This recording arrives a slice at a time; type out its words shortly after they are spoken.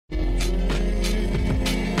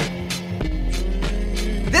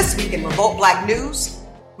This week in Revolt Black News,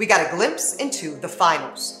 we got a glimpse into the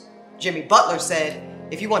finals. Jimmy Butler said,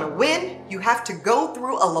 if you want to win, you have to go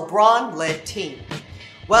through a LeBron-led team.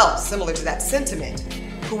 Well, similar to that sentiment,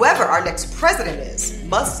 whoever our next president is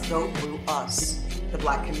must go through us, the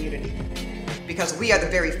Black community, because we are the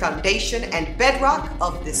very foundation and bedrock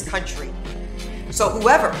of this country. So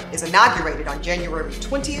whoever is inaugurated on January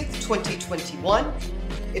 20th, 2021,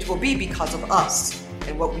 it will be because of us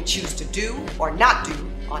and what we choose to do or not do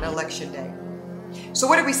on Election Day. So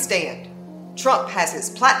where do we stand? Trump has his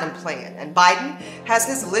platinum plan and Biden has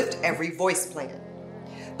his lift every voice plan.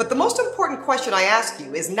 But the most important question I ask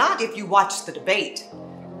you is not if you watch the debate,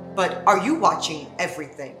 but are you watching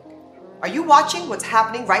everything? Are you watching what's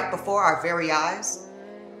happening right before our very eyes?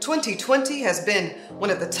 2020 has been one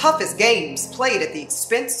of the toughest games played at the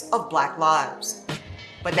expense of Black lives.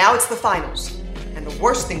 But now it's the finals, and the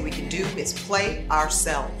worst thing we can do is play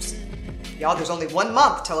ourselves. Y'all, there's only 1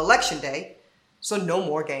 month till Election Day, so no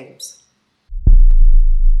more games.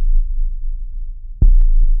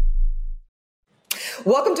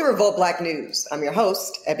 Welcome to Revolt Black News. I'm your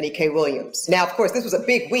host, Ebony K. Williams. Now, of course, this was a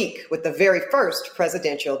big week with the very first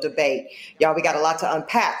presidential debate. Y'all, we got a lot to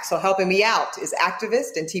unpack. So helping me out is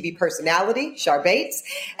activist and TV personality, Shar Bates,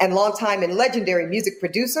 and longtime and legendary music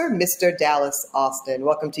producer, Mr. Dallas Austin.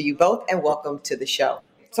 Welcome to you both and welcome to the show.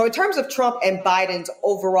 So in terms of Trump and Biden's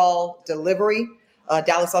overall delivery,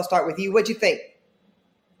 Dallas, I'll start with you. What'd you think?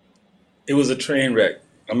 It was a train wreck.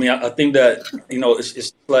 I mean, I think that,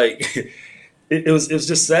 it's like... It was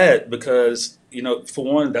just sad because, for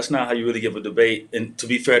one, that's not how you really give a debate. And to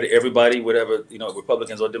be fair to everybody, whatever,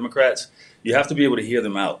 Republicans or Democrats, you have to be able to hear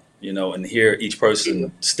them out, and hear each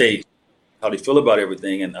person state how they feel about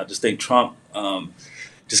everything. And I just think Trump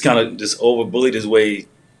just kind of just over-bullied his way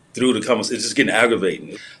through the conversation. It's just getting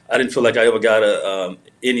aggravating. I didn't feel like I ever got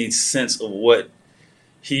any sense of what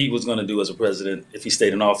he was going to do as a president if he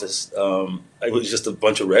stayed in office. It was just a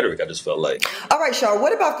bunch of rhetoric, I just felt like. All right, Shar,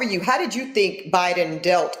 what about for you? How did you think Biden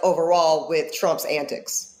dealt overall with Trump's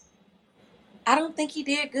antics? I don't think he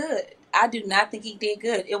did good. I do not think he did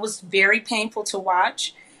good. It was very painful to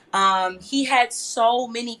watch. He had so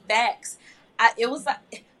many facts.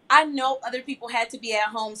 I know other people had to be at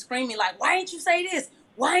home screaming like, why didn't you say this?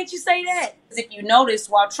 Why didn't you say that? Because if you notice,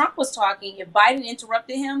 while Trump was talking, if Biden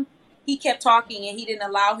interrupted him, he kept talking and he didn't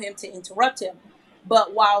allow him to interrupt him.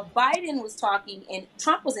 But while Biden was talking and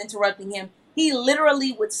Trump was interrupting him, he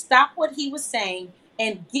literally would stop what he was saying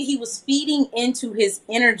and he was feeding into his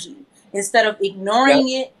energy instead of ignoring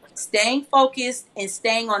it, staying focused and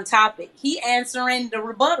staying on topic. He answering the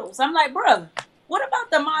rebuttals. I'm like, bro, what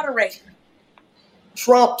about the moderator?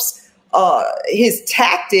 Trump's, his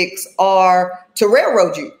tactics are to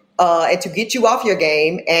railroad you. And to get you off your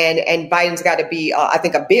game, and Biden's got to be, I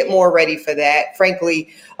think, a bit more ready for that. Frankly,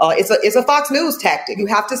 it's a Fox News tactic. You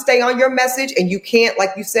have to stay on your message, and you can't,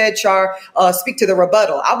 like you said, Shar, speak to the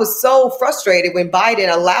rebuttal. I was so frustrated when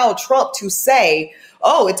Biden allowed Trump to say,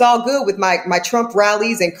 "Oh, it's all good with my Trump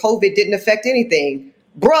rallies, and COVID didn't affect anything."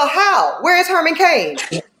 Bruh, how? Where is Herman Cain?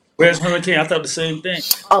 Where's Herman Cain? I thought the same thing.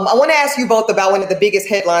 I want to ask you both about one of the biggest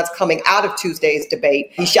headlines coming out of Tuesday's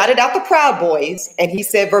debate. He shouted out the Proud Boys, and he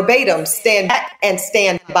said verbatim, stand back and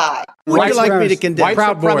stand by. Would you like me to condemn? White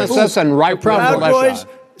supremacists and right Proud Boys,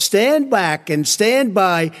 stand back and stand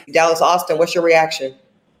by. Dallas Austin, what's your reaction?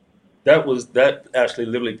 That actually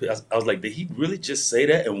literally, I was like, did he really just say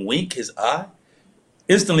that and wink his eye?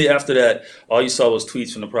 Instantly after that, all you saw was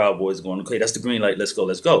tweets from the Proud Boys going, okay, that's the green light. Let's go.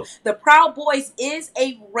 Let's go. The Proud Boys is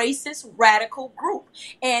a racist, radical group.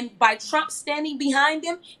 And by Trump standing behind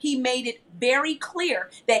them, he made it very clear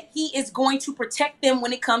that he is going to protect them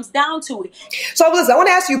when it comes down to it. So, listen, I want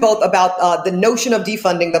to ask you both about the notion of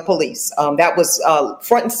defunding the police. That was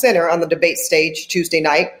front and center on the debate stage Tuesday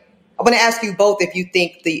night. I want to ask you both if you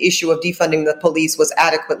think the issue of defunding the police was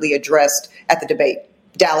adequately addressed at the debate.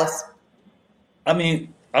 Dallas? I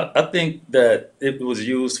mean, I think that it was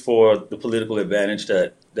used for the political advantage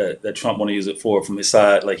that Trump wanted to use it for from his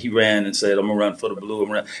side. Like he ran and said, I'm going to run for the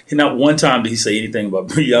blue. Not one time did he say anything about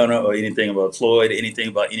Breonna or anything about Floyd, anything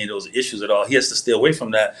about any of those issues at all. He has to stay away from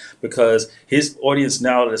that because his audience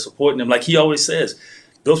now that is supporting him, like he always says,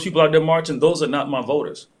 those people out there marching, those are not my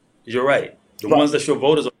voters. You're right. The ones that's your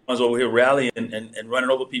voters are the ones over here rallying and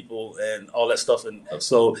running over people and all that stuff. And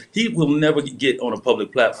so he will never get on a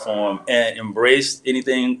public platform and embrace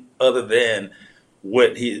anything other than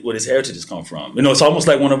what his heritage has come from. It's almost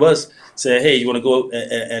like one of us saying, hey, you want to go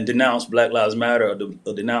and denounce Black Lives Matter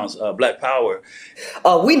or denounce Black Power.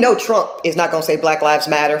 We know Trump is not going to say Black Lives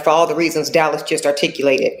Matter for all the reasons Dallas just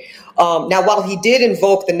articulated. Now, while he did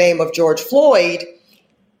invoke the name of George Floyd,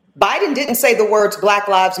 Biden didn't say the words Black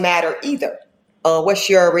Lives Matter either. What's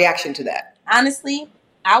your reaction to that? Honestly,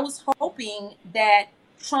 I was hoping that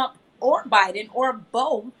Trump or Biden or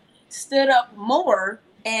both stood up more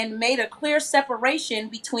and made a clear separation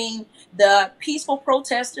between the peaceful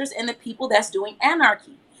protesters and the people that's doing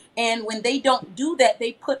anarchy. And when they don't do that,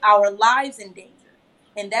 they put our lives in danger.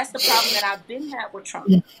 And that's the problem that I've been had with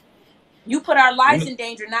Trump. You put our lives in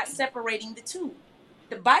danger, not separating the two.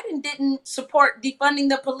 The Biden didn't support defunding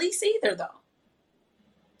the police either, though.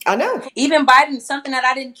 I know. Even Biden, something that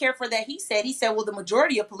I didn't care for that he said, well, the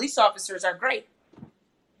majority of police officers are great.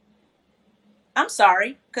 I'm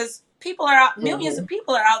sorry, because people are out, millions of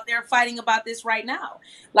people are out there fighting about this right now.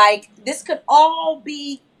 Like, this could all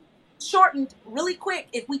be shortened really quick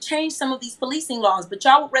if we change some of these policing laws, but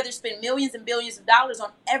y'all would rather spend millions and billions of dollars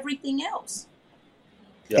on everything else.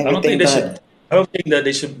 Yeah, I don't think that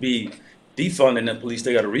they should be defunding the police.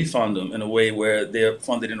 They got to refund them in a way where they're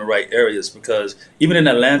funded in the right areas. Because even in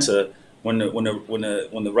Atlanta, when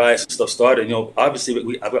the riots and stuff started, you know,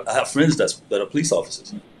 obviously I have friends that are police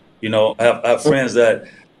officers. You know, I have friends that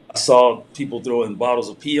I saw people throwing bottles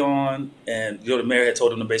of pee on, and you know, the mayor had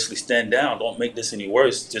told them to basically stand down. Don't make this any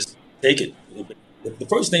worse. Just take it. The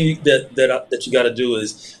first thing that you got to do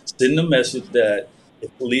is send a message that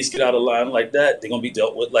if police get out of line like that, they're gonna be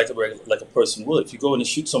dealt with like a person would. If you go in and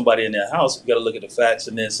shoot somebody in their house, you got to look at the facts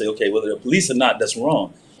and then say, okay, whether they're police or not, that's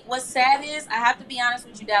wrong. What's sad is, I have to be honest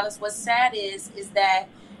with you, Dallas. What's sad is that,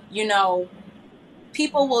 you know,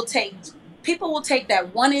 people will take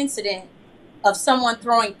that one incident of someone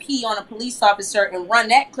throwing pee on a police officer and run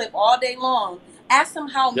that clip all day long. Ask them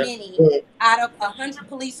how many out of 100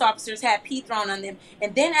 police officers had pee thrown on them,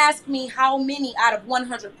 and then ask me how many out of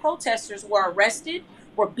 100 protesters were arrested,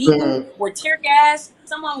 were beaten, were tear gassed.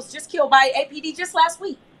 Someone was just killed by APD just last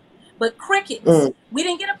week. But crickets. We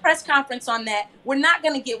didn't get a press conference on that. We're not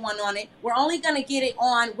going to get one on it. We're only going to get it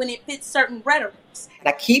on when it fits certain rhetorics. And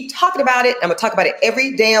I keep talking about it. I'm going to talk about it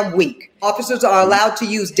every damn week. Officers are allowed to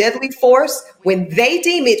use deadly force when they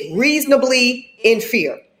deem it reasonably in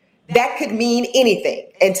fear. That could mean anything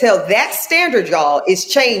until that standard, y'all, is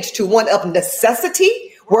changed to one of necessity,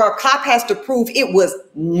 where a cop has to prove it was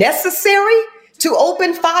necessary to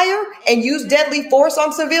open fire and use deadly force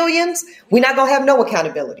on civilians. We're not going to have no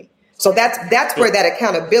accountability. So that's where that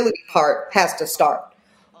accountability part has to start.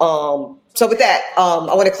 So with that,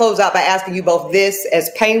 I want to close out by asking you both this: as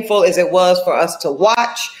painful as it was for us to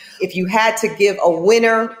watch, if you had to give a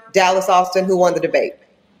winner, Dallas Austin, who won the debate?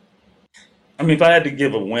 I mean, if I had to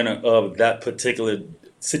give a winner of that particular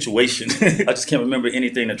situation, I just can't remember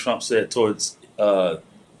anything that Trump said towards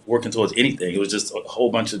working towards anything. It was just a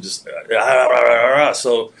whole bunch of just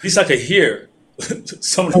so at least I could hear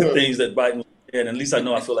some of the things that Biden was saying, and at least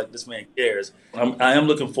I feel like this man cares. I am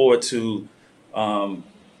looking forward to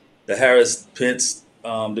the Harris-Pence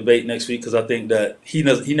debate next week, because I think that he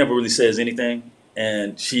never really says anything,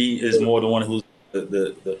 and she is more the one who's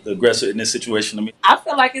the aggressor in this situation. I mean, I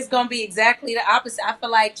feel like it's going to be exactly the opposite. I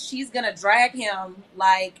feel like she's going to drag him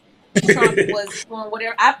like Trump was doing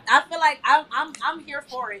whatever. I feel like I'm here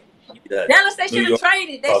for it. Dallas, they should have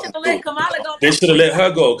traded. They should have let Kamala go. They should have let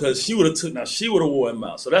her go, because she would have wore him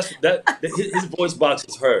out. So his voice box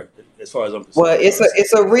is her, as far as I'm concerned. Well,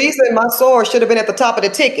 it's a reason my sword should have been at the top of the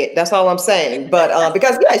ticket. That's all I'm saying. But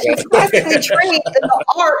because she's classically trained in the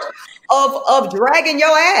art of dragging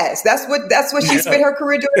your ass. That's what she spent her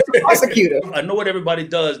career doing as a prosecutor. I know what everybody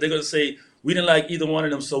does. They're gonna say we didn't like either one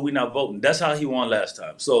of them, so we're not voting. That's how he won last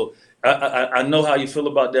time. So I know how you feel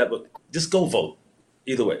about that, but just go vote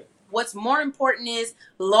either way. What's more important is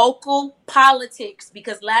local politics,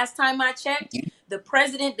 because last time I checked, the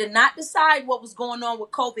president did not decide what was going on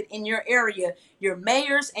with COVID in your area. Your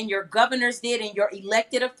mayors and your governors did, and your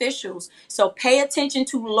elected officials. So pay attention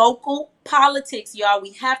to local politics, y'all.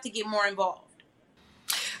 We have to get more involved.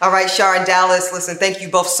 All right, Shar and Dallas, listen, thank you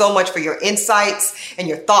both so much for your insights and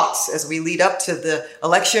your thoughts as we lead up to the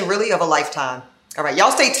election, really, of a lifetime. All right,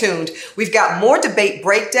 y'all stay tuned. We've got more debate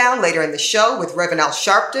breakdown later in the show with Reverend Al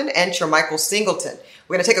Sharpton and Shermichael Singleton.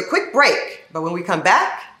 We're going to take a quick break, but when we come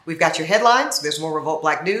back, we've got your headlines. There's more Revolt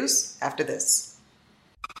Black news after this.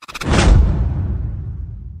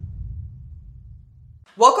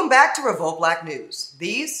 Welcome back to Revolt Black News.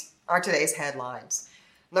 These are today's headlines.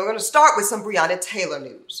 Now we're going to start with some Breonna Taylor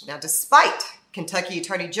news. Now, despite Kentucky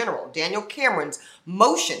Attorney General Daniel Cameron's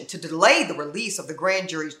motion to delay the release of the grand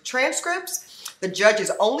jury's transcripts, the judge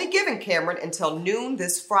is only giving Cameron until noon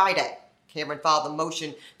this Friday. Cameron filed the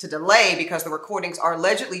motion to delay because the recordings are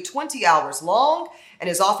allegedly 20 hours long, and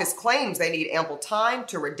his office claims they need ample time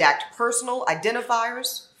to redact personal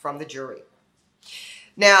identifiers from the jury.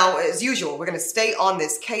 Now, as usual, we're going to stay on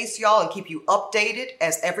this case, y'all, and keep you updated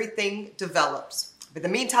as everything develops. But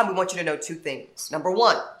in the meantime, we want you to know two things. Number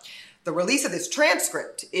one, the release of this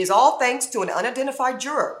transcript is all thanks to an unidentified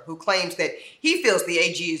juror who claims that he feels the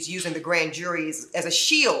AG is using the grand jury as a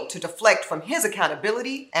shield to deflect from his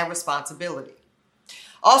accountability and responsibility.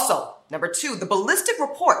 Also, number two, the ballistic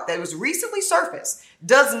report that was recently surfaced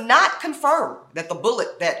does not confirm that the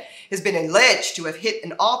bullet that has been alleged to have hit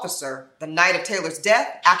an officer the night of Taylor's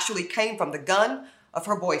death actually came from the gun of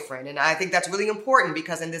her boyfriend. And I think that's really important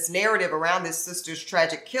because in this narrative around this sister's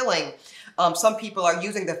tragic killing, some people are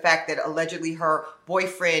using the fact that allegedly her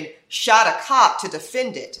boyfriend shot a cop to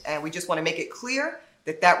defend it. And we just want to make it clear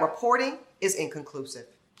that that reporting is inconclusive.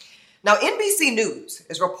 Now, NBC News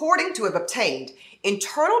is reporting to have obtained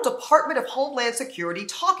internal Department of Homeland Security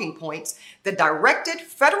talking points that directed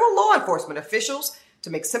federal law enforcement officials to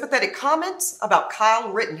make sympathetic comments about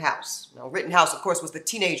Kyle Rittenhouse. Now, Rittenhouse, of course, was the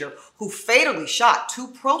teenager who fatally shot two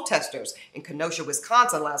protesters in Kenosha,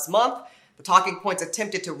 Wisconsin last month. The talking points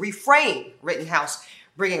attempted to reframe Rittenhouse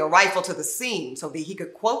bringing a rifle to the scene so that he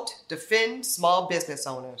could, quote, defend small business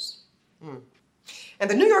owners. And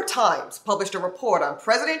the New York Times published a report on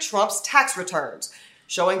President Trump's tax returns,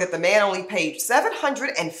 showing that the man only paid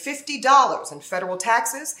 $750 in federal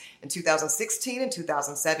taxes in 2016 and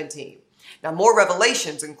 2017. Now, more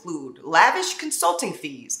revelations include lavish consulting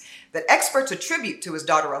fees that experts attribute to his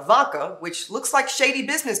daughter Ivanka, which looks like shady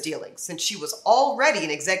business dealings since she was already an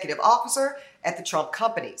executive officer at the Trump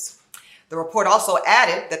companies. The report also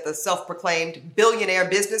added that the self-proclaimed billionaire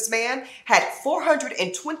businessman had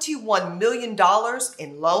 $421 million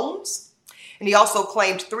in loans, and he also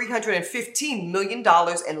claimed $315 million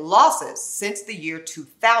in losses since the year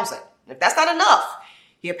 2000. And if that's not enough,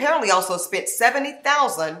 he apparently also spent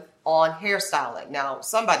 $70,000 on hairstyling. Now,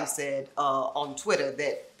 somebody said on Twitter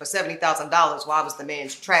that for $70,000, why was the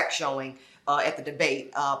man's track showing at the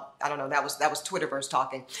debate? I don't know. That was Twitterverse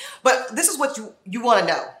talking. But this is what you want to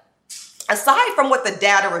know. Aside from what the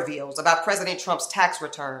data reveals about President Trump's tax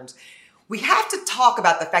returns, we have to talk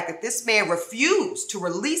about the fact that this man refused to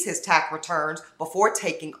release his tax returns before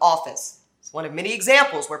taking office. It's one of many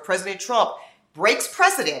examples where President Trump breaks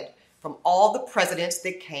precedent from all the presidents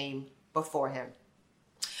that came before him.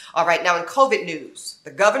 All right, now in COVID news,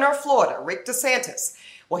 the governor of Florida, Rick DeSantis,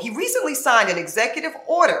 well, he recently signed an executive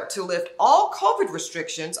order to lift all COVID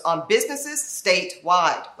restrictions on businesses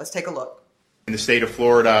statewide. Let's take a look. In the state of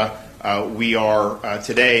Florida, we are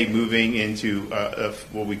today moving into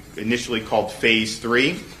what we initially called Phase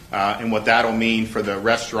 3. And what that'll mean for the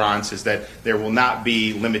restaurants is that there will not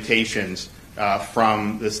be limitations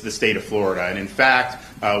from the state of Florida. And in fact,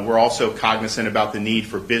 we're also cognizant about the need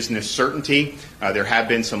for business certainty. There have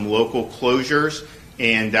been some local closures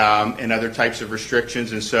and other types of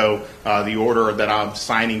restrictions. And so the order that I'm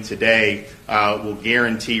signing today will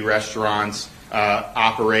guarantee restaurants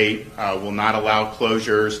operate, will not allow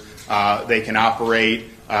closures. They can operate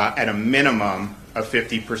at a minimum of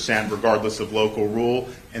 50% regardless of local rule.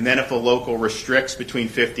 And then if a local restricts between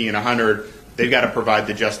 50 and 100, they've got to provide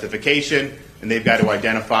the justification and they've got to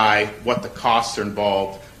identify what the costs are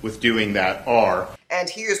involved with doing that are. And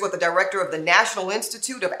here's what the director of the National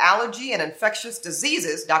Institute of Allergy and Infectious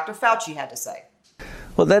Diseases, Dr. Fauci, had to say.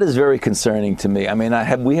 Well, that is very concerning to me. I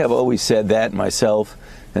mean, we have always said that, myself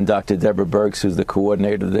and Dr. Deborah Birx, who's the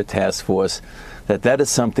coordinator of the task force, that is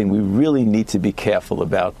something we really need to be careful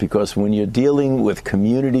about, because when you're dealing with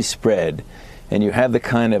community spread and you have the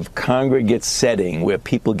kind of congregate setting where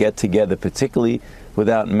people get together, particularly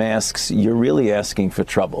without masks, you're really asking for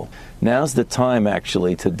trouble. Now's the time,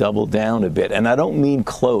 actually, to double down a bit. And I don't mean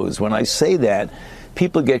close. When I say that,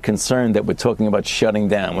 people get concerned that we're talking about shutting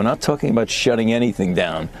down. We're not talking about shutting anything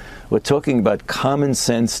down. We're talking about common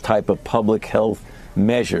sense type of public health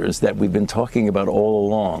measures that we've been talking about all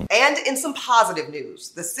along. And in some positive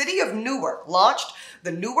news, the city of Newark launched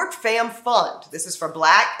the Newark Fam Fund. This is for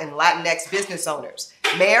Black and Latinx business owners.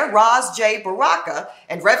 Mayor Roz J. Baraka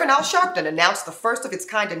and Reverend Al Sharpton announced the first of its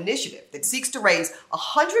kind initiative that seeks to raise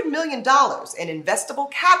 $100 million in investable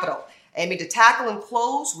capital, aiming to tackle and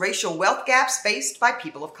close racial wealth gaps faced by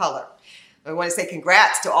people of color. I want to say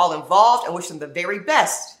congrats to all involved and wish them the very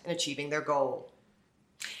best in achieving their goal.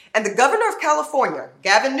 And the governor of California,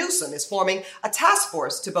 Gavin Newsom, is forming a task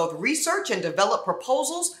force to both research and develop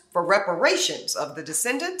proposals for reparations of the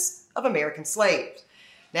descendants of American slaves.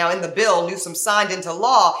 Now, in the bill Newsom signed into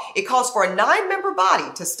law, it calls for a 9-member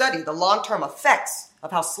body to study the long-term effects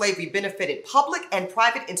of how slavery benefited public and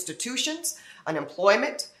private institutions,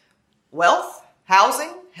 unemployment, wealth,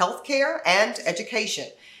 housing, healthcare, and education.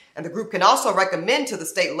 And the group can also recommend to the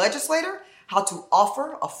state legislator how to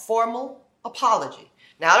offer a formal apology.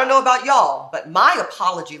 Now, I don't know about y'all, but my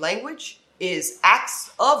apology language is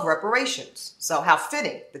acts of reparations. So how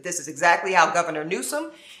fitting that this is exactly how Governor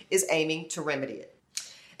Newsom is aiming to remedy it.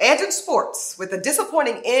 And in sports, with a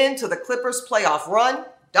disappointing end to the Clippers' playoff run,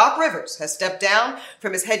 Doc Rivers has stepped down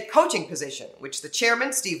from his head coaching position, which the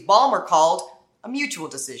chairman, Steve Ballmer, called a mutual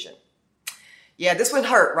decision. Yeah, this one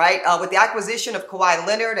hurt, right? With the acquisition of Kawhi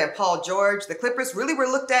Leonard and Paul George, the Clippers really were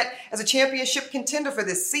looked at as a championship contender for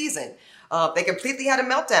this season. They completely had a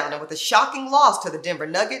meltdown, and with a shocking loss to the Denver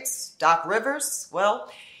Nuggets, Doc Rivers, well,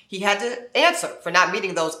 he had to answer for not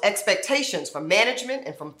meeting those expectations from management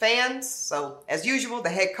and from fans. So, as usual, the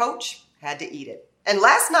head coach had to eat it. And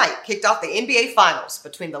last night kicked off the NBA Finals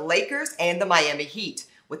between the Lakers and the Miami Heat,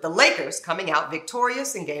 with the Lakers coming out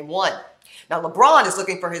victorious in Game 1. Now, LeBron is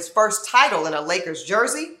looking for his first title in a Lakers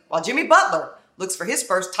jersey, while Jimmy Butler looks for his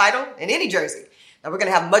first title in any jersey. Now, we're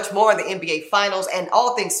going to have much more on the NBA Finals and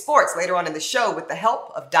all things sports later on in the show with the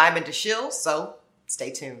help of Diamond DeShields, so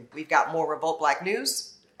stay tuned. We've got more Revolt Black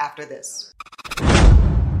news after this.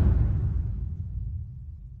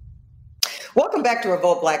 Welcome back to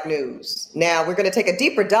Revolt Black News. Now, we're going to take a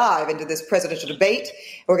deeper dive into this presidential debate.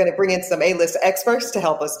 We're going to bring in some A-list experts to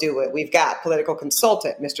help us do it. We've got political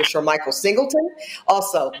consultant, Mr. Shermichael Singleton.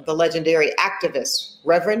 Also, the legendary activist,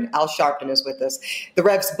 Reverend Al Sharpton is with us. The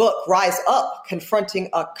Rev's book, Rise Up, Confronting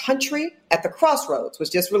a Country at the Crossroads, was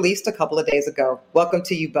just released a couple of days ago. Welcome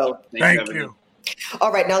to you both. Thank you.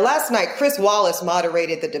 All right. Now, last night, Chris Wallace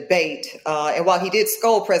moderated the debate. And while he did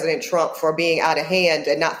scold President Trump for being out of hand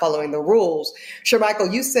and not following the rules,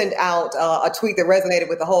 Shermichael, you sent out a tweet that resonated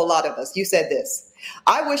with a whole lot of us. You said this: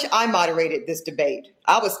 "I wish I moderated this debate.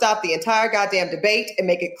 I would stop the entire goddamn debate and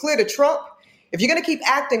make it clear to Trump, if you're going to keep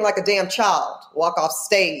acting like a damn child, walk off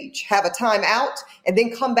stage, have a timeout, and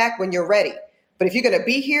then come back when you're ready. But if you're going to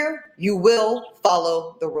be here, you will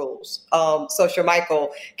follow the rules." So, Shermichael,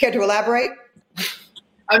 care to elaborate?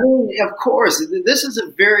 I mean, of course, this is a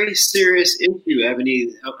very serious issue,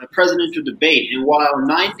 Ebony, a presidential debate. And while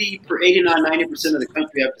 90% of the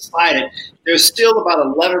country have decided, there's still about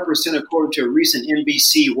 11%, according to a recent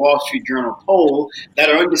NBC Wall Street Journal poll, that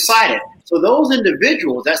are undecided. So those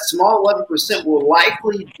individuals, that small 11%, will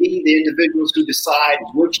likely be the individuals who decide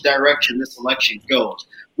which direction this election goes,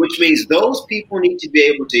 which means those people need to be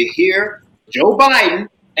able to hear Joe Biden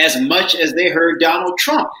as much as they heard Donald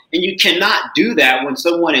Trump. And you cannot do that when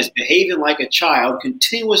someone is behaving like a child,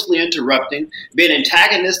 continuously interrupting, being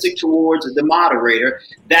antagonistic towards the moderator.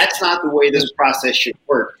 That's not the way this process should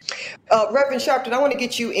work. Reverend Sharpton, I want to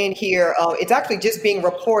get you in here. It's actually just being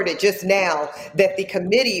reported just now that the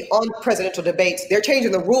Committee on Presidential Debates, they're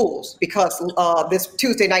changing the rules because this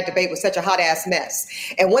Tuesday night debate was such a hot-ass mess.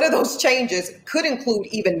 And one of those changes could include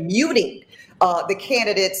even muting the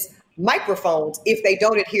candidates' microphones if they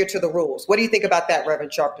don't adhere to the rules. What do you think about that,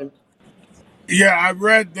 Reverend Sharpton? Yeah, I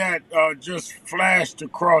read that just flashed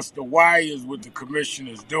across the wires what the commission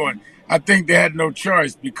is doing. I think they had no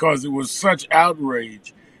choice because it was such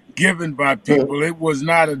outrage given by people. It was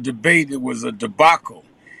not a debate, it was a debacle.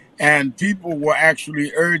 And people were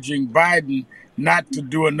actually urging Biden not to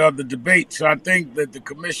do another debate. So I think that the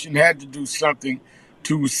commission had to do something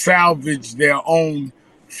to salvage their own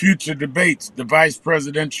future debates, the vice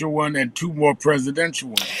presidential one and two more presidential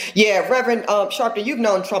ones. Yeah, Reverend Sharpton, you've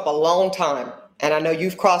known Trump a long time. And I know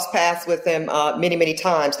you've crossed paths with him many, many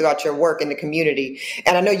times throughout your work in the community.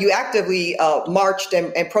 And I know you actively marched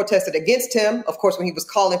and protested against him, of course, when he was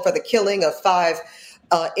calling for the killing of 5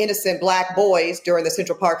 innocent black boys during the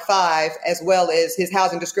Central Park 5, as well as his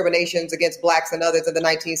housing discriminations against blacks and others in the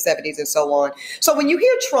 1970s and so on. So when you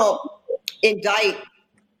hear Trump indict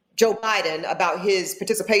Joe Biden about his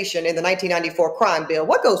participation in the 1994 crime bill,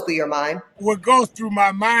 what goes through your mind? What goes through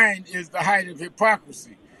my mind is the height of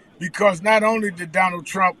hypocrisy, because not only did Donald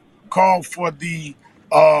Trump call for the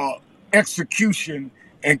execution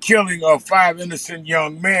and killing of 5 innocent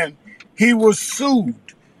young men, he was sued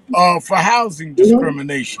for housing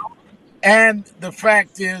discrimination. And the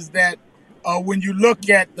fact is that when you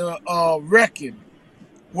look at the record,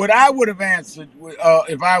 what I would have answered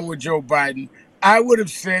if I were Joe Biden, I would have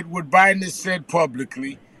said what Biden has said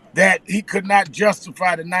publicly, that he could not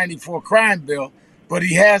justify the 94 crime bill, but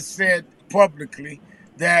he has said publicly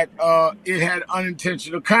that it had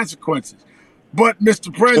unintentional consequences. But,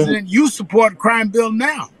 Mr. President, you support crime bill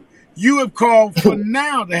now. You have called for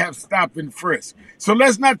now to have stop and frisk. So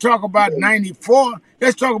let's not talk about 94.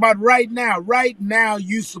 Let's talk about right now. Right now,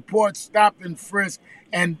 you support stop and frisk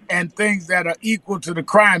and things that are equal to the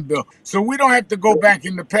crime bill. So we don't have to go back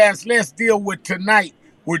in the past. Let's deal with tonight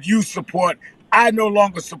what you support. I no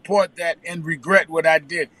longer support that and regret what I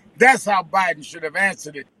did. That's how Biden should have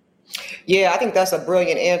answered it. Yeah, I think that's a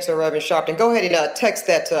brilliant answer, Reverend Sharpton. Go ahead and text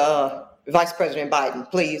that to Vice President Biden,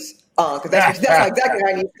 please. Because that's exactly how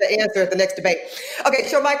he needs to answer at the next debate. Okay,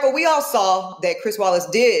 so Michael, we all saw that Chris Wallace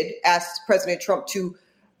did ask President Trump to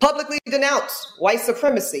publicly denounce white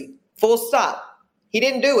supremacy, full stop. He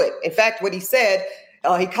didn't do it. In fact, what he said,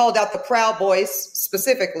 he called out the Proud Boys,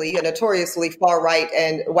 specifically a notoriously far-right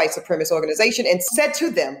and white supremacist organization, and said to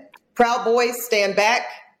them, Proud Boys, stand back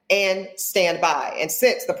and stand by. And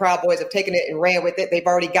since the Proud Boys have taken it and ran with it, they've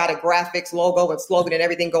already got a graphics, logo, and slogan and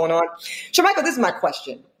everything going on. So, Michael, this is my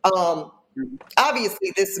question.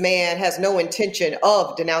 Obviously, this man has no intention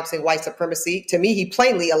of denouncing white supremacy. To me, he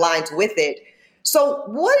plainly aligns with it. So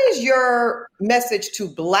what is your message to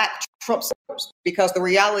Black Trump supporters? Because the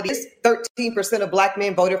reality is 13% of Black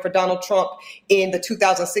men voted for Donald Trump in the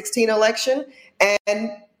 2016 election, and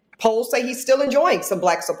polls say he's still enjoying some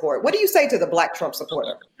Black support. What do you say to the Black Trump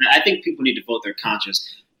supporter? I think people need to vote their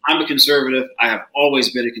conscience. I'm a conservative. I have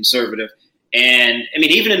always been a conservative. And I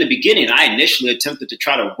mean, even in the beginning, I initially attempted to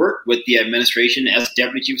try to work with the administration as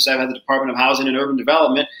Deputy Chief of Staff at the Department of Housing and Urban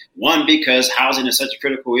Development. One, because housing is such a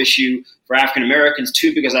critical issue for African Americans.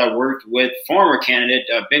 Two, because I worked with former candidate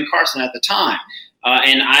Ben Carson at the time.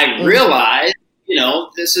 And I realized,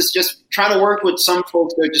 this is just trying to work with some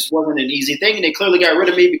folks that just wasn't an easy thing. And they clearly got rid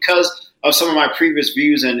of me because of some of my previous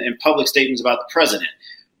views and public statements about the president.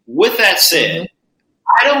 With that said,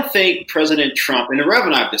 I don't think President Trump, and the Reverend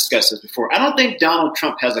and I have discussed this before, I don't think Donald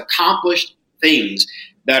Trump has accomplished things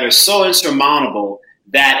that are so insurmountable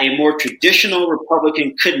that a more traditional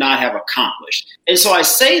Republican could not have accomplished. And so I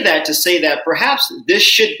say that to say that perhaps this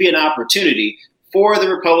should be an opportunity for the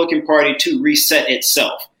Republican Party to reset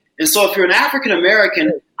itself. And so if you're an African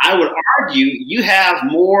American, I would argue you have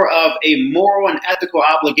more of a moral and ethical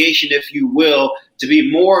obligation, if you will, to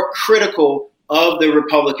be more critical of the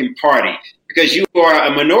Republican Party, because you are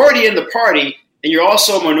a minority in the party and you're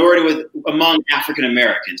also a minority among African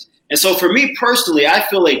Americans. And so for me personally, I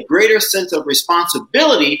feel a greater sense of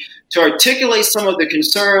responsibility to articulate some of the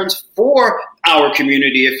concerns for our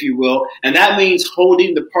community, if you will. And that means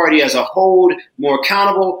holding the party as a whole more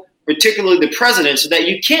accountable, particularly the president, so that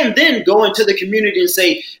you can then go into the community and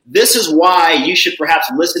say, this is why you should perhaps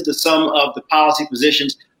listen to some of the policy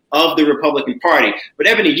positions of the Republican Party. But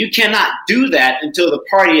Ebony, you cannot do that until the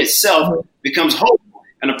party itself becomes whole.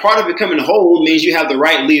 And a part of becoming whole means you have the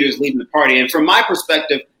right leaders leading the party. And from my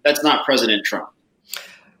perspective, that's not President Trump.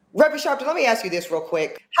 Reverend Sharpton, let me ask you this real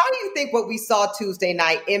quick. How do you think what we saw Tuesday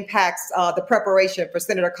night impacts the preparation for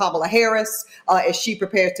Senator Kamala Harris as she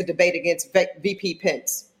prepares to debate against VP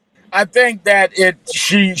Pence? I think that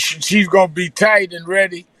she's going to be tight and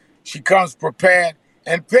ready. She comes prepared.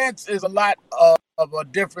 And Pence is a lot of a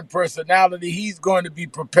different personality. He's going to be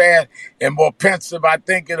prepared and more pensive. I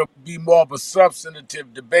think it'll be more of a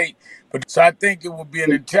substantive debate. So I think it will be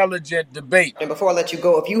an intelligent debate. And before I let you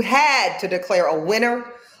go, if you had to declare a winner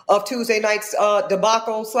of Tuesday night's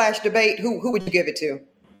debacle/debate, who would you give it to?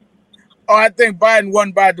 Oh, I think Biden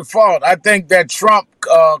won by default. I think that Trump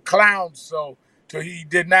clowned so he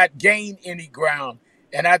did not gain any ground.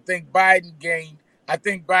 And I think Biden gained. I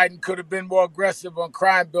think Biden could have been more aggressive on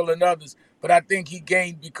crime bill and others, but I think he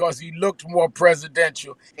gained because he looked more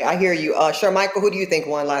presidential. Yeah, I hear you. Michael, who do you think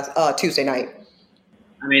won last Tuesday night?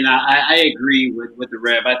 I mean, I agree with the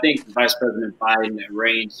Rev. I think Vice President Biden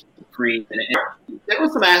reigns supreme. And there were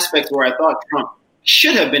some aspects where I thought Trump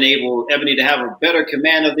should have been able, Ebony, to have a better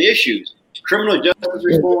command of the issues. Criminal justice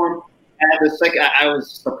reform. I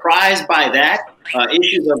was surprised by that.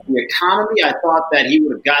 Issues of the economy, I thought that he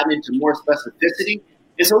would have gotten into more specificity.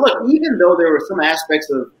 And so, look, even though there were some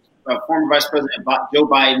aspects of former Vice President Joe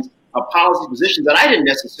Biden's policy positions that I didn't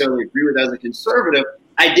necessarily agree with as a conservative,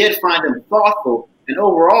 I did find him thoughtful. And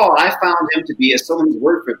overall, I found him to be, as someone who's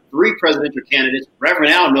worked for 3 presidential candidates,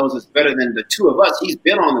 Reverend Al knows this better than the 2 of us. He's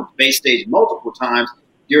been on the debate stage multiple times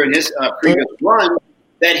during his previous run,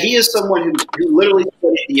 that he is someone who literally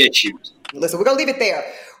studied the issues. Listen, we're going to leave it there.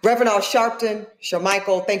 Reverend Al Sharpton,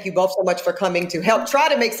 Michael, thank you both so much for coming to help try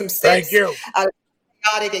to make some sense out of the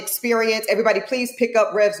chaotic experience. Everybody, please pick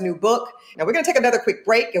up Rev's new book. Now, we're going to take another quick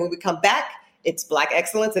break, and when we come back, it's Black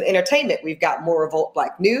Excellence and Entertainment. We've got more Revolt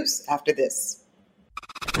Black news after this.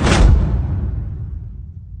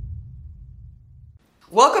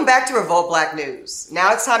 Welcome back to Revolt Black News.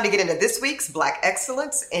 Now it's time to get into this week's Black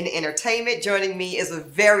Excellence in Entertainment. Joining me is a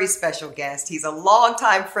very special guest. He's a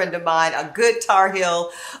longtime friend of mine, a good Tar Heel.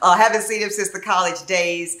 Haven't seen him since the college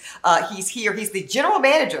days. He's here. He's the general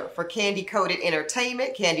manager for Candy Coated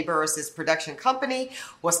Entertainment, Candy Burris' production company.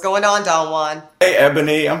 What's going on, Don Juan? Hey,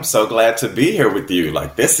 Ebony. I'm so glad to be here with you.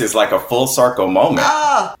 This is like a full circle moment.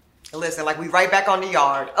 Listen, like we right back on the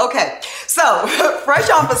yard. Okay, so fresh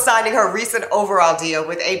off of signing her recent overall deal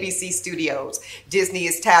with ABC Studios, Disney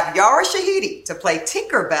has tapped Yara Shahidi to play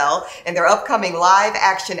Tinkerbell in their upcoming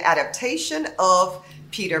live-action adaptation of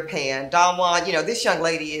Peter Pan. Don Juan, you know, this young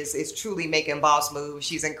lady is truly making boss moves.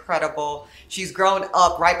 She's incredible. She's grown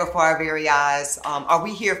up right before our very eyes. Are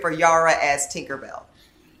we here for Yara as Tinkerbell?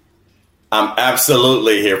 I'm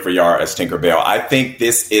absolutely here for Yara as Tinkerbell. I think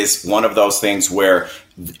this is one of those things where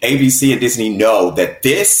ABC and Disney know that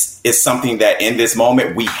this is something that in this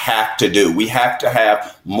moment we have to do. We have to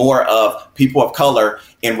have more of people of color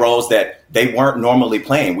in roles that they weren't normally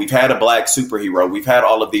playing. We've had a black superhero. We've had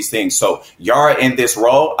all of these things. So Yara in this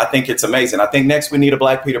role, I think it's amazing. I think next we need a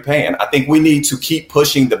black Peter Pan. I think we need to keep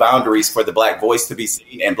pushing the boundaries for the black voice to be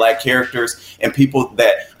seen and black characters and people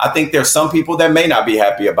that I think there's some people that may not be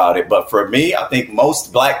happy about it. But for me, I think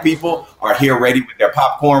most black people are here ready with their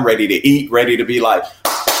popcorn, ready to eat, ready to be like,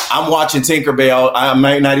 I'm watching Tinkerbell. I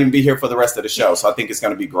might not even be here for the rest of the show. So I think it's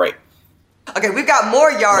going to be great. Okay, we've got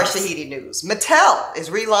more Yara Shahidi news. Mattel is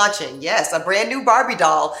relaunching, yes, a brand new Barbie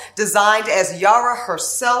doll designed as Yara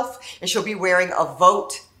herself, and she'll be wearing a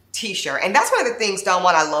Vote t-shirt. And that's one of the things, Don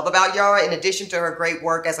Juan, I love about Yara. In addition to her great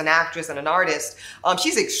work as an actress and an artist,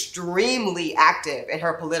 she's extremely active in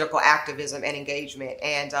her political activism and engagement.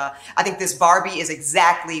 And I think this Barbie is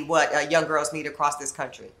exactly what young girls need across this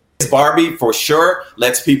country. Barbie for sure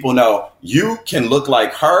lets people know you can look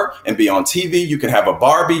like her and be on TV. You can have a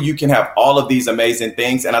Barbie. You can have all of these amazing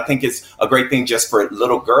things. And I think it's a great thing just for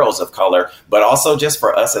little girls of color, but also just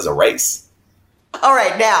for us as a race. All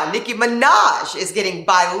right, now, Nicki Minaj is getting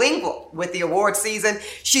bilingual with the award season.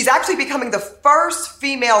 She's actually becoming the first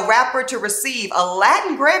female rapper to receive a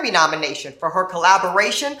Latin Grammy nomination for her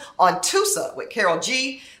collaboration on Tusa with Karol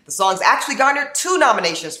G. The song's actually garnered 2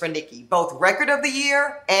 nominations for Nicki, both Record of the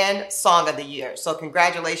Year and Song of the Year. So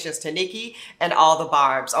congratulations to Nicki and all the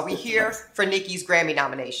Barbs. Are we here for Nicki's Grammy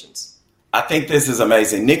nominations? I think this is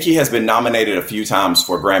amazing. Nicki has been nominated a few times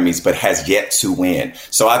for Grammys, but has yet to win.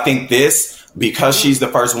 So I think this, because she's the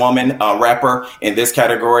first woman rapper in this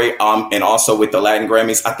category, and also with the Latin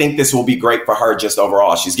Grammys, I think this will be great for her just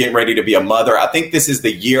overall. She's getting ready to be a mother. I think this is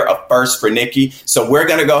the year of first for Nicki. So we're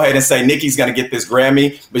going to go ahead and say Nicki's going to get this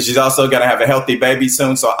Grammy, but she's also going to have a healthy baby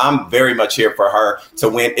soon. So I'm very much here for her to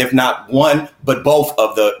win, if not one, but both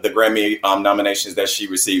of the Grammy nominations that she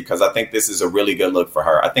received, because I think this is a really good look for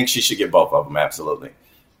her. I think she should get both of them. Absolutely.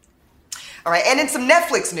 All right. And in some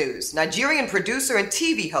Netflix news, Nigerian producer and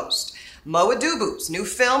TV host Mo Adubu's new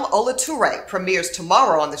film, Olature, premieres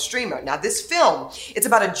tomorrow on the streamer. Now, this film, it's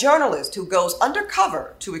about a journalist who goes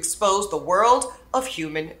undercover to expose the world of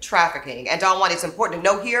human trafficking. And Don Juan, it's important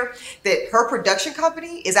to note here that her production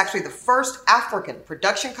company is actually the first African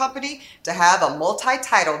production company to have a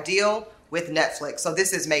multi-title deal with Netflix. So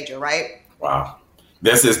this is major, right? Wow.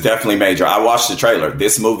 This is definitely major. I watched the trailer.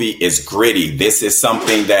 This movie is gritty. This is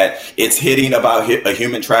something that it's hitting about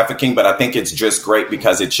human trafficking, but I think it's just great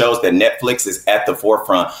because it shows that Netflix is at the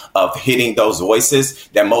forefront of hitting those voices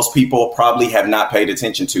that most people probably have not paid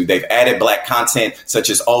attention to. They've added black content, such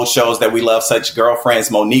as old shows that we love, such Girlfriends,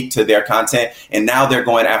 Monique, to their content. And now they're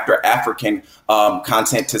going after African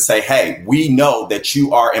content to say, hey, we know that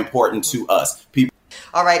you are important to us.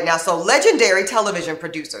 All right, now, so legendary television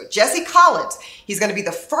producer Jesse Collins, he's going to be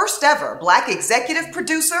the first ever Black executive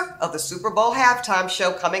producer of the Super Bowl halftime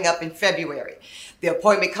show coming up in February. The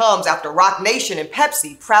appointment comes after Roc Nation and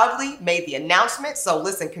Pepsi proudly made the announcement. So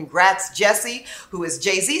listen, congrats, Jesse, who, as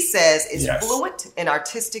Jay-Z says, is fluent in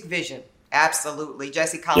artistic vision. Absolutely.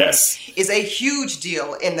 Jesse Collins is a huge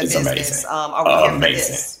deal in the business. Are we here for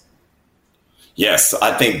this? Yes,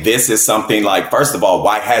 I think this is something like, first of all,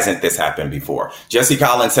 why hasn't this happened before? Jesse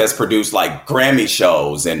Collins has produced like Grammy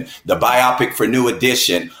shows and the biopic for New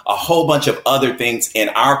Edition, a whole bunch of other things in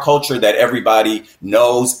our culture that everybody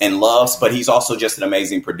knows and loves, but he's also just an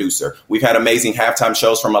amazing producer. We've had amazing halftime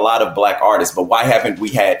shows from a lot of black artists, but why haven't we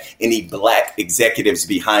had any black executives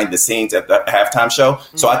behind the scenes at the halftime show?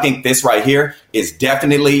 So I think this right here is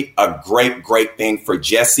definitely a great, great thing for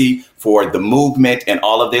Jesse, for the movement and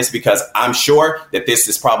all of this, because I'm sure that this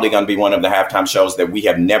is probably going to be one of the halftime shows that we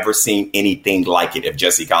have never seen anything like it if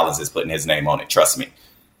Jesse Collins is putting his name on it. Trust me.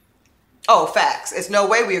 Oh, facts. It's no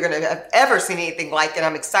way we're going to have ever seen anything like it.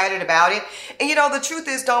 I'm excited about it. And, you know, the truth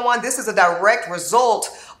is, Don Juan, this is a direct result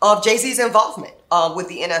of Jay-Z's involvement with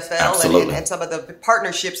the NFL and some of the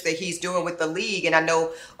partnerships that he's doing with the league. And I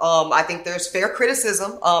know, I think there's fair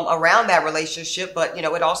criticism around that relationship, but, you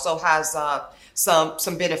know, it also has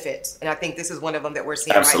some benefits. And I think this is one of them that we're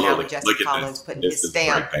seeing right now with Jesse Collins putting his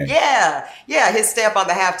stamp. His stamp on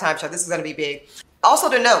the halftime show. This is going to be big.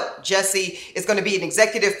 Also to note, Jesse is going to be an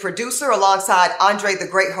executive producer alongside Andre the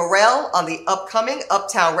Great Harrell on the upcoming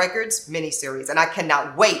Uptown Records miniseries. And I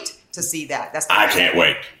cannot wait to see that. I can't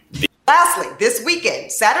wait. Lastly, this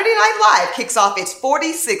weekend, Saturday Night Live kicks off its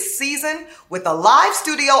 46th season with a live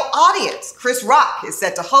studio audience. Chris Rock is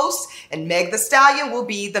set to host, and Meg Thee Stallion will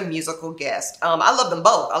be the musical guest. I love them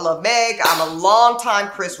both. I love Meg. I'm a longtime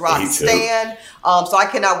Chris Rock stan, so I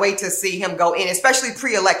cannot wait to see him go in, especially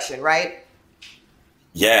pre-election, right?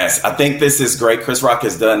 Yes, I think this is great. Chris Rock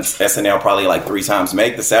has done SNL probably like 3 times.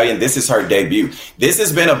 Meg Thee Stallion, this is her debut. This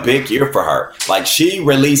has been a big year for her. Like, she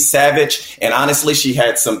released Savage, and honestly, she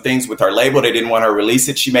had some things with her label. They didn't want her to release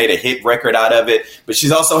it. She made a hit record out of it, but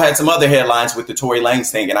she's also had some other headlines with the Tory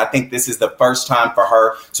Lanez thing. And I think this is the first time for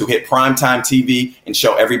her to hit primetime TV and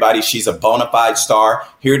show everybody she's a bona fide star,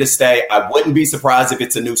 here to stay. I wouldn't be surprised if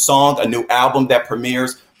it's a new song, a new album that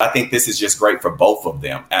premieres. I think this is just great for both of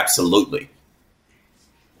them. Absolutely.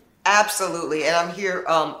 Absolutely. And I'm here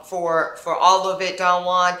for all of it, Don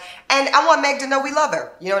Juan. And I want Meg to know we love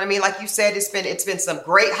her. You know what I mean? Like you said, it's been some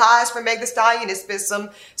great highs for Meg Thee Stallion. It's been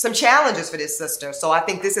some challenges for this sister. So I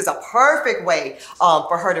think this is a perfect way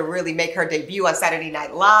for her to really make her debut on Saturday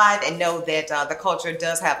Night Live and know that the culture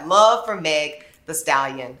does have love for Meg Thee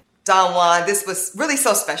Stallion. Don Juan, this was really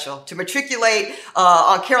so special to matriculate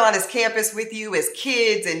on Carolina's campus with you as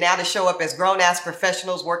kids and now to show up as grown-ass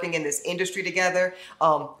professionals working in this industry together.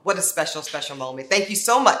 What a special, special moment. Thank you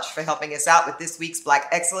so much for helping us out with this week's Black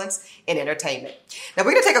Excellence in Entertainment. Now,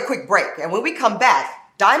 we're going to take a quick break, and when we come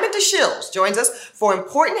back, Diamond DeShields joins us for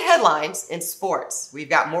important headlines in sports. We've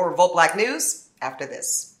got more Revolt Black news after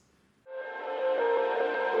this.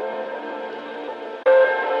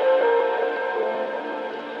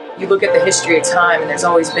 You look at the history of time, and there's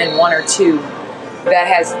always been one or two that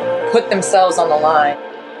has put themselves on the line.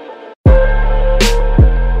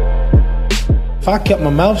 If I kept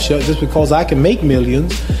my mouth shut just because I can make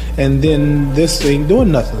millions, and then this ain't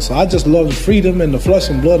doing nothing. So I just love the freedom and the flesh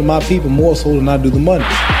and blood of my people more so than I do the money.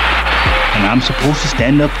 And I'm supposed to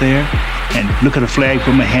stand up there and look at the flag,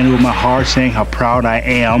 put my hand over my heart, saying how proud I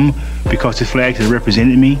am because this flag has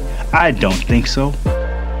represented me? I don't think so.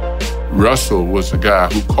 Russell was a guy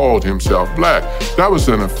who called himself black. That was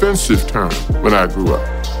an offensive term when I grew up.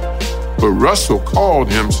 But Russell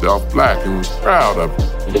called himself black and was proud of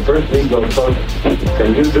it. The first thing goes, Coach,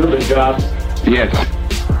 can you do the job? Yes.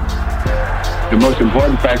 The most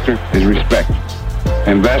important factor is respect.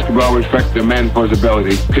 And basketball respect demands for his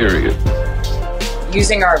ability, period.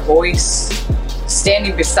 Using our voice,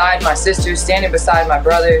 standing beside my sisters, standing beside my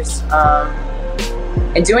brothers,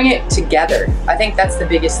 and doing it together. I think that's the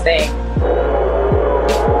biggest thing.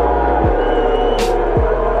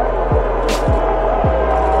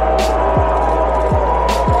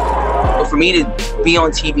 But for me to be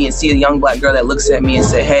on TV and see a young black girl that looks at me and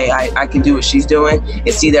say, hey, I can do what she's doing, and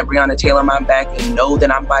see that Breonna Taylor my back and know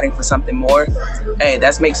that I'm fighting for something more, hey,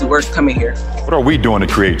 that makes it worth coming here. What are we doing to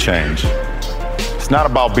create change? It's not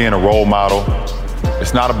about being a role model.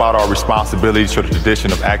 It's not about our responsibility to the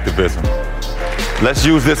tradition of activism. Let's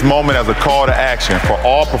use this moment as a call to action for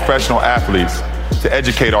all professional athletes to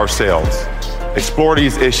educate ourselves, explore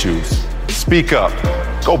these issues, speak up,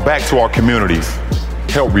 go back to our communities,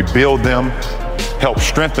 help rebuild them, help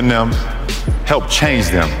strengthen them, help change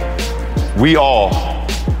them. We all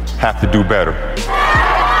have to do better.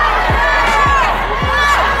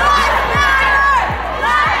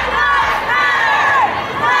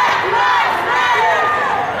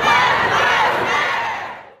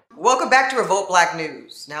 Welcome back to Revolt Black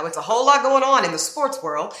News. Now, it's a whole lot going on in the sports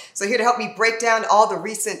world, so here to help me break down all the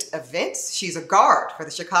recent events, she's a guard for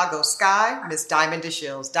the Chicago Sky, Miss Diamond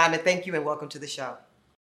DeShields. Diamond, thank you and welcome to the show.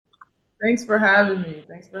 Thanks for having me.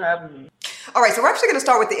 All right, so we're actually going to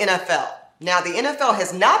start with the NFL. Now, the NFL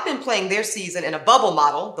has not been playing their season in a bubble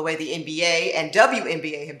model the way the NBA and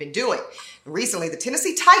WNBA have been doing. Recently, the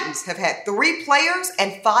Tennessee Titans have had 3 players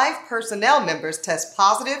and 5 personnel members test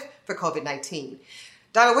positive for COVID-19.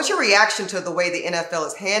 Diamond, what's your reaction to the way the NFL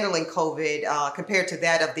is handling COVID compared to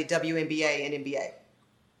that of the WNBA and NBA?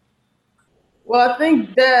 Well, I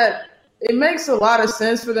think that it makes a lot of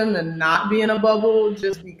sense for them to not be in a bubble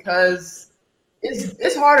just because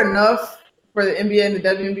it's hard enough for the NBA and the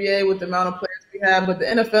WNBA with the amount of players we have, but the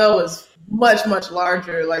NFL is much, much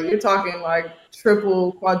larger. Like, you're talking like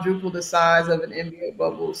triple, quadruple the size of an NBA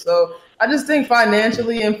bubble. So I just think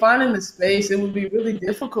financially and finding the space, it would be really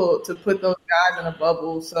difficult to put those guys in a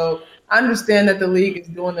bubble. So I understand that the league is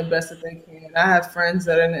doing the best that they can. I have friends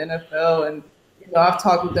that are in the NFL, and I've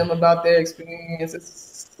talked with them about their experience.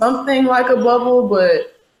 It's something like a bubble,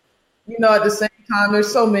 but at the same time,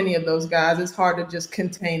 there's so many of those guys. It's hard to just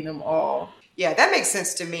contain them all. Yeah, that makes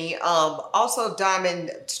sense to me. Also,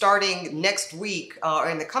 Diamond, starting next week or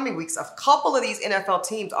in the coming weeks, a couple of these NFL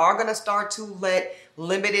teams are going to start to let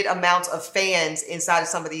limited amounts of fans inside of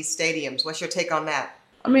some of these stadiums. What's your take on that?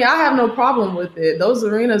 I mean, I have no problem with it. Those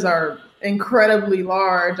arenas are incredibly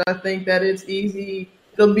large. I think that it's easy.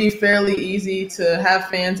 It'll be fairly easy to have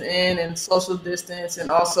fans in and social distance,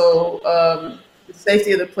 and also the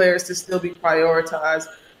safety of the players to still be prioritized.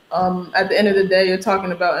 At the end of the day, you're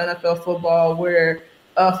talking about NFL football, where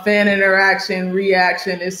fan interaction,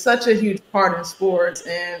 reaction is such a huge part in sports.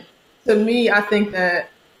 And to me, I think that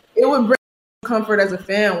it would bring comfort as a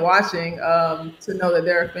fan watching to know that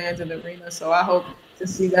there are fans in the arena. So I hope to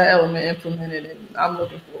see that element implemented, and I'm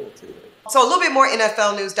looking forward to it. So a little bit more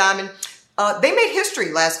NFL news, Diamond. They made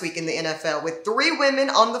history last week in the NFL with 3 women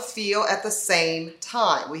on the field at the same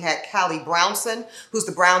time. We had Callie Brownson, who's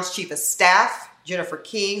the Browns' chief of staff, Jennifer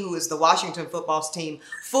King, who is the Washington football team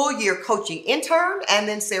full-year coaching intern, and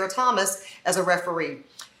then Sarah Thomas as a referee.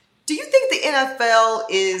 Do you think the NFL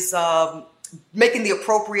is making the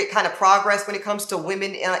appropriate kind of progress when it comes to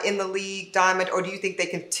women in the league, Diamond, or do you think they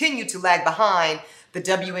continue to lag behind the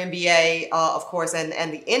WNBA, of course, and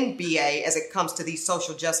the NBA as it comes to these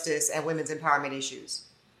social justice and women's empowerment issues?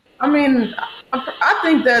 I mean, I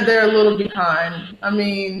think that they're a little behind. I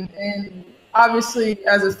mean, and obviously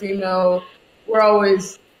as a female, we're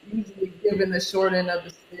always usually given the short end of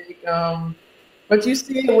the stick. But you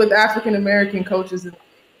see it with African-American coaches in the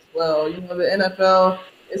league as well. You know, the NFL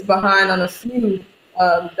is behind on a few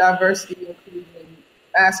diversity inclusion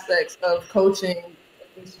aspects of coaching,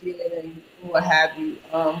 officiating, and what have you.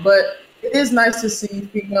 But it is nice to see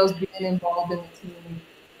females being involved in the team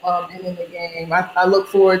and in the game. I look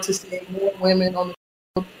forward to seeing more women on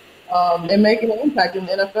the field and making an impact in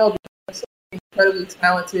the NFL, because there's so many incredibly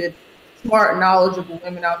talented, smart, knowledgeable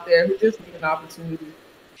women out there who just need an opportunity.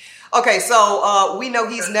 Okay, so we know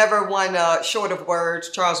he's never one short of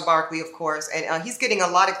words, Charles Barkley, of course, and he's getting a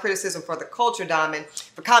lot of criticism for the culture, Diamond,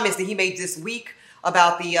 for comments that he made this week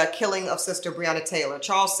about the killing of Sister Breonna Taylor.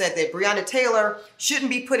 Charles said that Breonna Taylor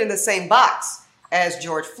shouldn't be put in the same box as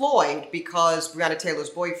George Floyd because Breonna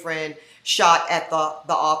Taylor's boyfriend shot at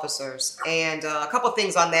the officers. And a couple of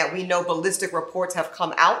things on that. We know ballistic reports have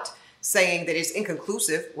come out saying that it's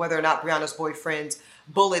inconclusive whether or not Breonna's boyfriend's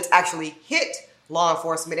bullets actually hit law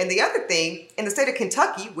enforcement. And the other thing, in the state of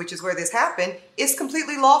Kentucky, which is where this happened, it's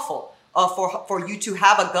completely lawful for you to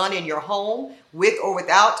have a gun in your home with or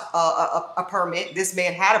without a permit. This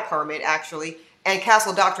man had a permit, actually. And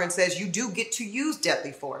Castle Doctrine says you do get to use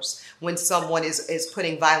deadly force when someone is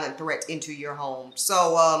putting violent threats into your home.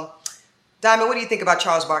 So, Diamond, what do you think about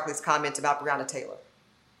Charles Barkley's comments about Breonna Taylor?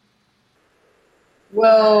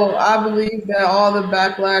 Well, I believe that all the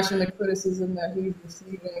backlash and the criticism that he's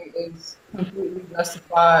receiving is completely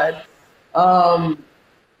justified.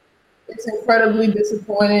 It's incredibly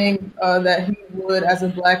disappointing that he would, as a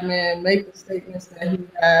Black man, make the statements that he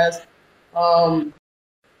has,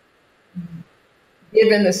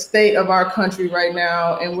 given the state of our country right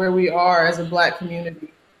now and where we are as a Black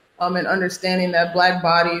community, and understanding that Black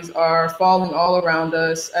bodies are falling all around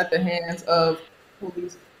us at the hands of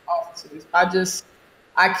police officers.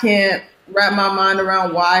 I can't wrap my mind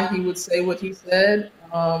around why he would say what he said.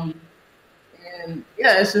 And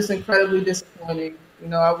yeah, it's just incredibly disappointing. You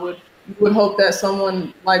know, I would hope that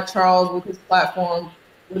someone like Charles with his platform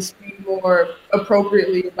would speak more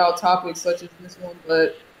appropriately about topics such as this one.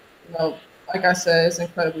 But, you know, like I said, it's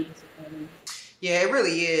incredibly disappointing. Yeah, it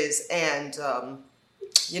really is. And,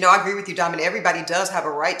 you know, I agree with you, Diamond. Everybody does have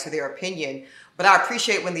a right to their opinion, but I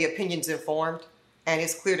appreciate when the opinion's informed. And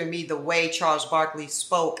it's clear to me the way Charles Barkley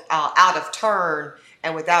spoke out of turn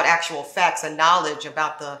and without actual facts and knowledge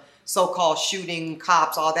about the so-called shooting,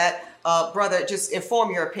 cops, all that. Brother, just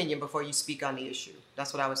inform your opinion before you speak on the issue.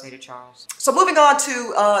 That's what I would say to Charles. So moving on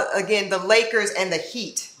to, again, the Lakers and the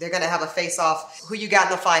Heat. They're going to have a face-off. Who you got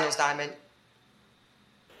in the finals, Diamond?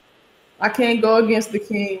 I can't go against the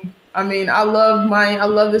King. I mean, I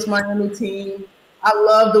love this Miami team. I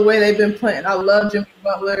love the way they've been playing. I love Jimmy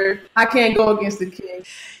Butler. I can't go against the King.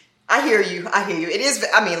 I hear you. It is,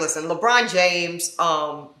 I mean, listen, LeBron James,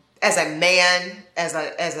 as a man, as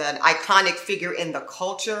an iconic figure in the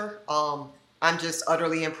culture, I'm just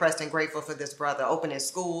utterly impressed and grateful for this brother. Opening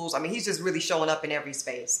schools. I mean, he's just really showing up in every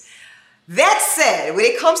space. That said, when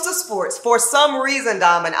it comes to sports, for some reason,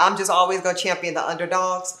 Diamond, I'm just always going to champion the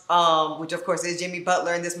underdogs, which, of course, is Jimmy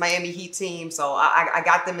Butler and this Miami Heat team. So I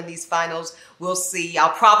got them in these finals. We'll see.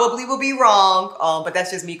 I probably will be wrong, but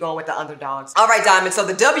that's just me going with the underdogs. All right, Diamond. So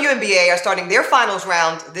the WNBA are starting their finals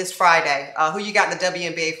round this Friday. Who you got in the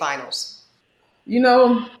WNBA finals? You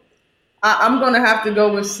know, I'm going to have to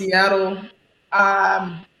go with Seattle.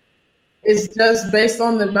 It's just based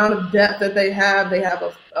on the amount of depth that they have. They have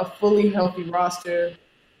a fully healthy roster.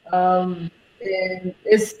 And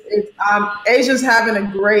Asia's having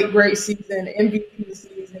a great season, MVP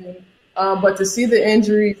season. But to see the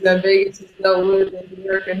injuries that Vegas has dealt with and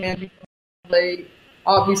America Hamby played,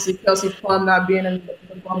 obviously Kelsey Plum not being in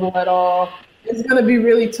the bubble at all, it's going to be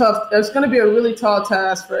really tough. There's going to be a really tall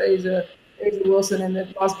task for A'ja Wilson and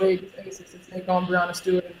the Las Vegas Aces to take on Breanna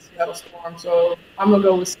Stewart and the Seattle Storm. So I'm going to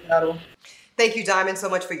go with Seattle. Thank you, Diamond, so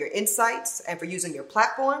much for your insights and for using your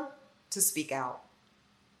platform to speak out.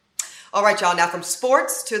 All right, y'all, now from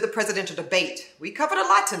sports to the presidential debate. We covered a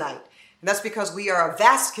lot tonight, and that's because we are a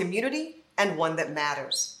vast community and one that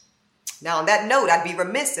matters. Now, on that note, I'd be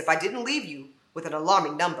remiss if I didn't leave you with an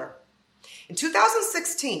alarming number. In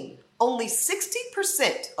 2016, only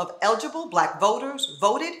 60% of eligible black voters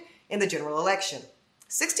voted in the general election.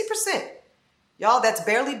 60%. Y'all, that's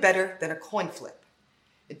barely better than a coin flip.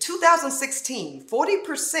 In 2016,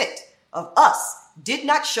 40% of us did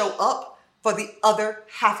not show up for the other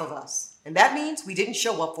half of us. And that means we didn't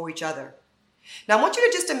show up for each other. Now, I want you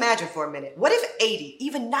to just imagine for a minute, what if 80,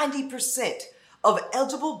 even 90% of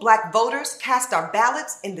eligible black voters cast our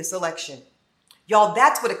ballots in this election? Y'all,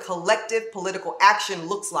 that's what a collective political action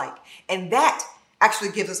looks like. And that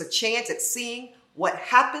actually gives us a chance at seeing what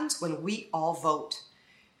happens when we all vote.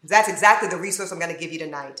 That's exactly the resource I'm going to give you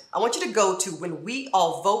tonight. I want you to go to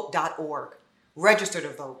whenweallvote.org. Register to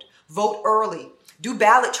vote. Vote early. Do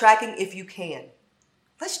ballot tracking if you can.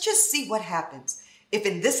 Let's just see what happens if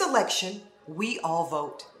in this election we all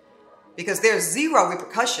vote. Because there's zero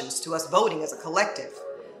repercussions to us voting as a collective.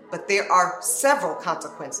 But there are several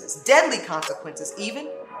consequences, deadly consequences, even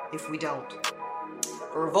if we don't.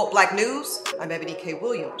 For Revolt Black News, I'm Ebony K.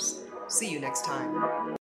 Williams. See you next time.